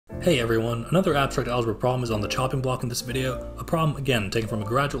Hey everyone, another abstract algebra problem is on the chopping block in this video, a problem again taken from a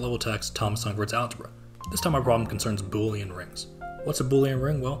graduate level text, Thomas Hungerford's Algebra. This time our problem concerns Boolean rings. What's a Boolean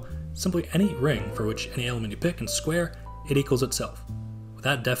ring? Well, simply any ring for which any element you pick and square, it equals itself. With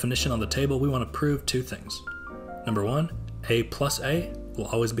that definition on the table, we want to prove two things. Number one, a plus a will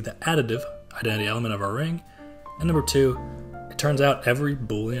always be the additive identity element of our ring, and number two, it turns out every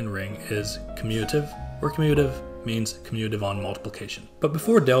Boolean ring is commutative, where commutative means commutative on multiplication. But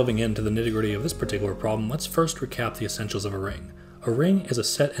before delving into the nitty-gritty of this particular problem, let's first recap the essentials of a ring. A ring is a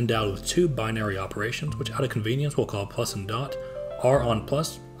set endowed with two binary operations, which out of convenience we'll call plus and dot. R on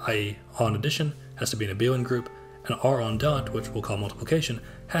plus, i.e. on addition, has to be in a Boolean group, and R on dot, which we'll call multiplication,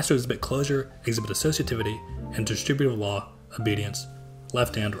 has to exhibit closure, exhibit associativity, and distributive law, obedience,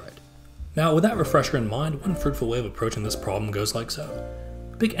 left and right. Now, with that refresher in mind, one fruitful way of approaching this problem goes like so.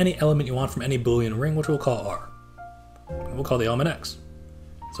 Pick any element you want from any Boolean ring, which we'll call R. We'll call the element x.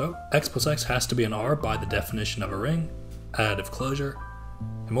 So x plus x has to be an R by the definition of a ring, additive closure,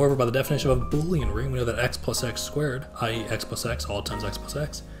 and moreover by the definition of a Boolean ring, we know that x plus x squared, i.e. x plus x all times x plus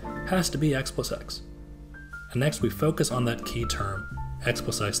x, has to be x plus x. And next we focus on that key term, x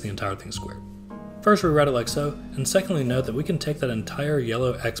plus x, the entire thing squared. First we write it like so, and secondly note that we can take that entire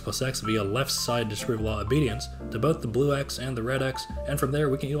yellow x plus x via left side distributive law obedience to both the blue x and the red x, and from there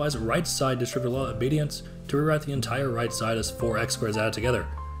we can utilize right side distributive law obedience to rewrite the entire right side as 4x squared added together.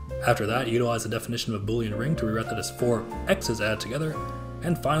 After that, utilize the definition of a Boolean ring to rewrite that as 4x's added together,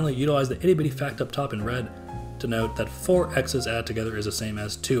 and finally utilize the itty bitty fact up top in red to note that 4x's added together is the same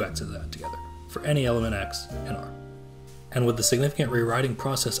as 2x's added together for any element x in R. And with the significant rewriting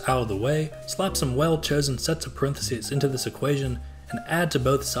process out of the way, slap some well-chosen sets of parentheses into this equation and add to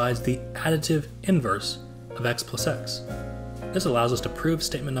both sides the additive inverse of x plus x. This allows us to prove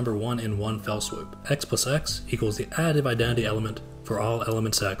statement number 1 in one fell swoop. X plus x equals the additive identity element for all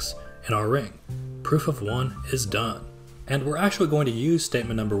elements x in our ring. Proof of 1 is done. And we're actually going to use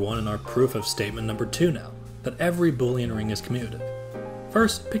statement number 1 in our proof of statement number 2 now, that every Boolean ring is commutative.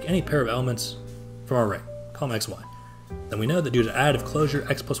 First, pick any pair of elements from our ring, call them x, y. Then we know that due to additive closure,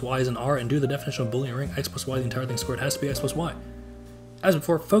 x plus y is an R, and due to the definition of a Boolean ring, x plus y, the entire thing squared, has to be x plus y. As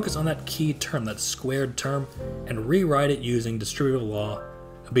before, focus on that key term, that squared term, and rewrite it using distributive law,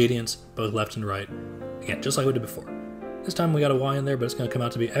 obedience, both left and right. Again, just like we did before. This time we got a y in there, but it's going to come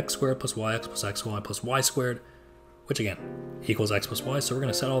out to be x squared plus y plus y squared, which again, equals x plus y, so we're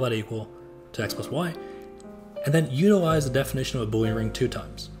going to set all that equal to x plus y, and then utilize the definition of a Boolean ring 2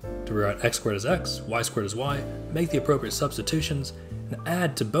 times. To rewrite x squared as x, y squared as y, make the appropriate substitutions, and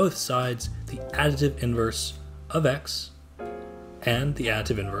add to both sides the additive inverse of x and the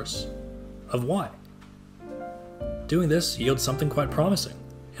additive inverse of y. Doing this yields something quite promising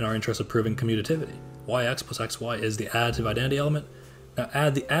in our interest of proving commutativity. Yx plus xy is the additive identity element. Now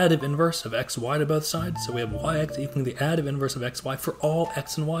add the additive inverse of xy to both sides, so we have yx equaling the additive inverse of xy for all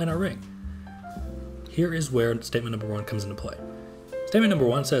x and y in our ring. Here is where statement number 1 comes into play. Statement number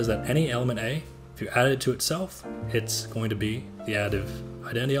 1 says that any element A, if you add it to itself, it's going to be the additive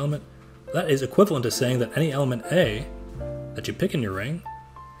identity element. That is equivalent to saying that any element A that you pick in your ring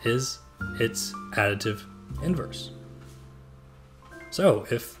is its additive inverse. So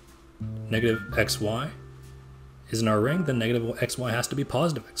if negative xy is in our ring, then negative xy has to be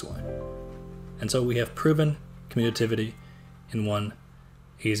positive xy. And so we have proven commutativity in one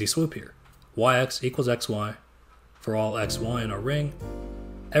easy swoop here. Yx equals xy for all xy in our ring.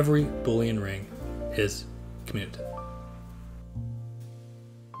 Every Boolean ring is commutative.